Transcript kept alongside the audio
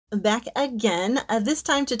Back again, this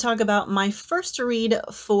time to talk about my first read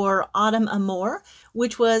for Autumn Amour,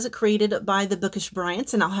 which was created by the Bookish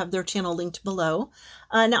Bryants, and I'll have their channel linked below.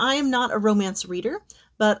 Now, I am not a romance reader,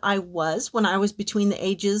 but I was when I was between the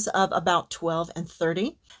ages of about 12 and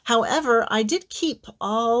 30. However, I did keep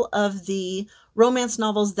all of the romance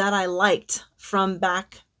novels that I liked from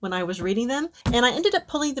back when I was reading them, and I ended up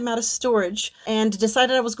pulling them out of storage and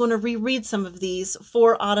decided I was going to reread some of these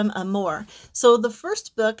for Autumn Amour. So the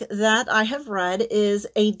first book that I have read is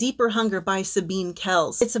A Deeper Hunger by Sabine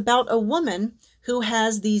Kells. It's about a woman who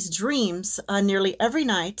has these dreams nearly every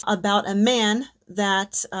night about a man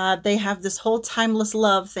that they have this whole timeless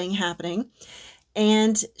love thing happening,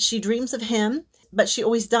 and she dreams of him, but she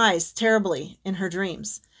always dies terribly in her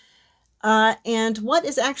dreams. And what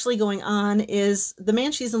is actually going on is the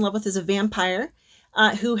man she's in love with is a vampire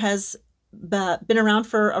who has been around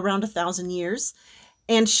for around 1,000 years.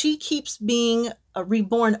 And she keeps being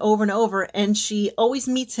reborn over and over, and she always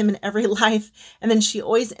meets him in every life. And then she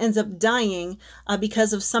always ends up dying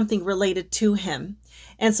because of something related to him.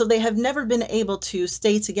 And so they have never been able to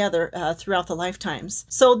stay together throughout the lifetimes.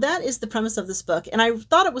 So that is the premise of this book. And I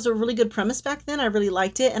thought it was a really good premise back then. I really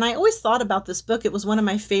liked it. And I always thought about this book. It was one of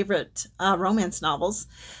my favorite romance novels.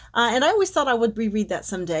 And I always thought I would reread that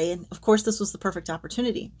someday. And of course, this was the perfect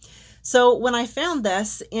opportunity. So when I found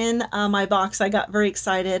this in my box, I got very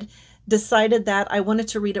excited. Decided that I wanted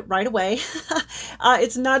to read it right away.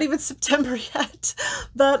 It's not even September yet,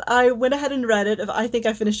 but I went ahead and read it. I think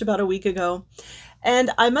I finished about a week ago.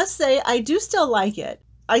 And I must say, I do still like it.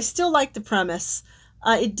 I still like the premise.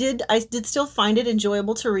 I did still find it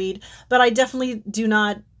enjoyable to read, but I definitely do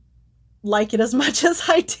not like it as much as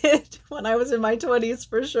I did when I was in my 20s,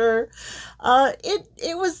 for sure.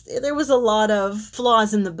 There was a lot of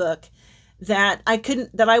flaws in the book that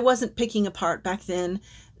I wasn't picking apart back then,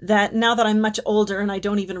 that now that I'm much older and I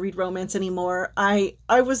don't even read romance anymore, I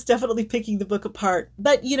was definitely picking the book apart.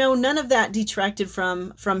 But, you know, none of that detracted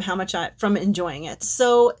from how much from enjoying it.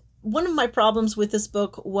 So one of my problems with this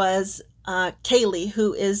book was Kaylee,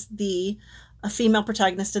 who is the female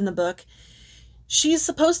protagonist in the book. She's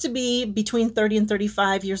supposed to be between 30 and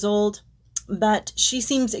 35 years old, but she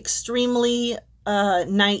seems extremely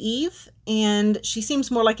naive, and she seems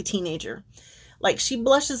more like a teenager. Like, she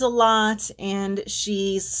blushes a lot, and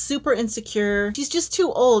she's super insecure. She's just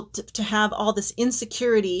too old to have all this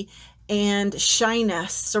insecurity and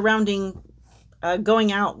shyness surrounding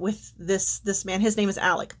going out with this man. His name is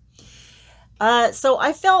Alec. So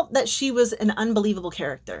I felt that she was an unbelievable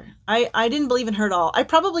character. I didn't believe in her at all. I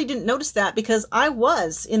probably didn't notice that because I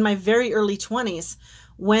was in my very early 20s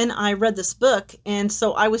when I read this book, and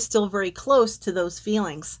so I was still very close to those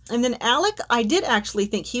feelings. And then Alec, I did actually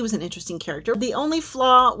think he was an interesting character. The only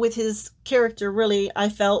flaw with his character, really, I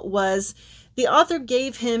felt, was the author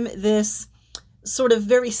gave him this sort of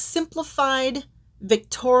very simplified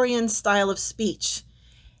Victorian style of speech.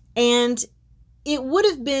 And it would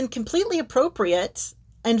have been completely appropriate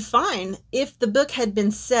and fine if the book had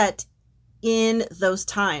been set in those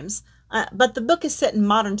times. But the book is set in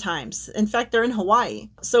modern times. In fact, they're in Hawaii.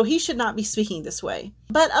 So he should not be speaking this way.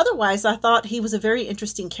 But otherwise, I thought he was a very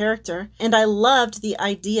interesting character. And I loved the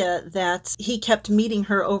idea that he kept meeting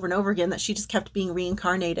her over and over again, that she just kept being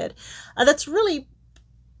reincarnated. That's really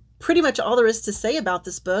pretty much all there is to say about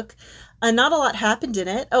this book. Not a lot happened in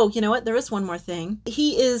it. Oh, you know what? There is one more thing.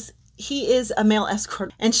 He is a male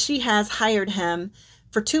escort, and she has hired him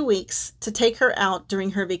for 2 weeks to take her out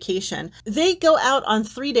during her vacation. They go out on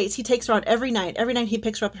 3 dates. He takes her out every night. Every night he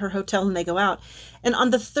picks her up at her hotel and they go out. And on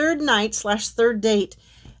the third night / third date,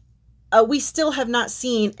 we still have not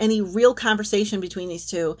seen any real conversation between these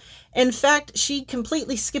two. In fact, she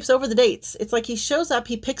completely skips over the dates. It's like he shows up,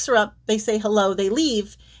 he picks her up, they say hello, they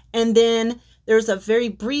leave, and then there's a very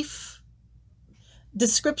brief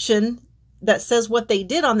description that says what they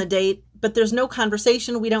did on the date, but there's no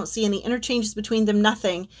conversation. We don't see any interchanges between them,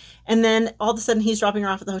 nothing. And then all of a sudden he's dropping her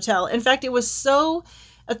off at the hotel. In fact, it was so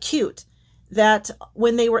acute that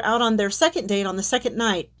when they were out on their second date on the second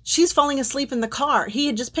night, she's falling asleep in the car. He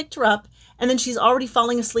had just picked her up, and then she's already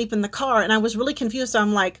falling asleep in the car. And I was really confused.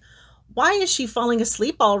 I'm like, why is she falling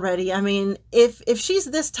asleep already? I mean, if she's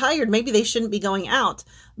this tired, maybe they shouldn't be going out.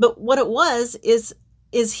 But what it was is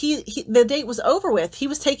the date was over with. He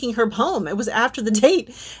was taking her home. It was after the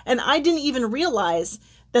date. And I didn't even realize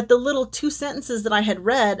that the little 2 sentences that I had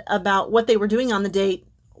read about what they were doing on the date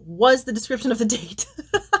was the description of the date.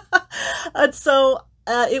 And so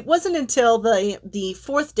it wasn't until the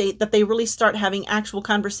 4th date that they really start having actual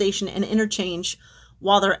conversation and interchange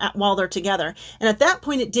while they're together. And at that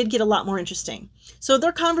point, it did get a lot more interesting. So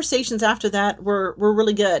their conversations after that were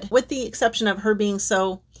really good, with the exception of her being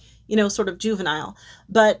so you know, sort of juvenile.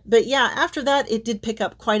 But yeah, after that, it did pick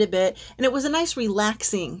up quite a bit, and it was a nice,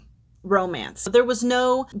 relaxing romance. There was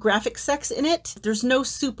no graphic sex in it. There's no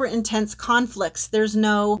super intense conflicts. There's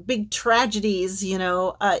no big tragedies, you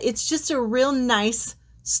know. It's just a real nice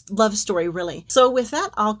love story, really. So with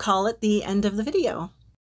that, I'll call it the end of the video.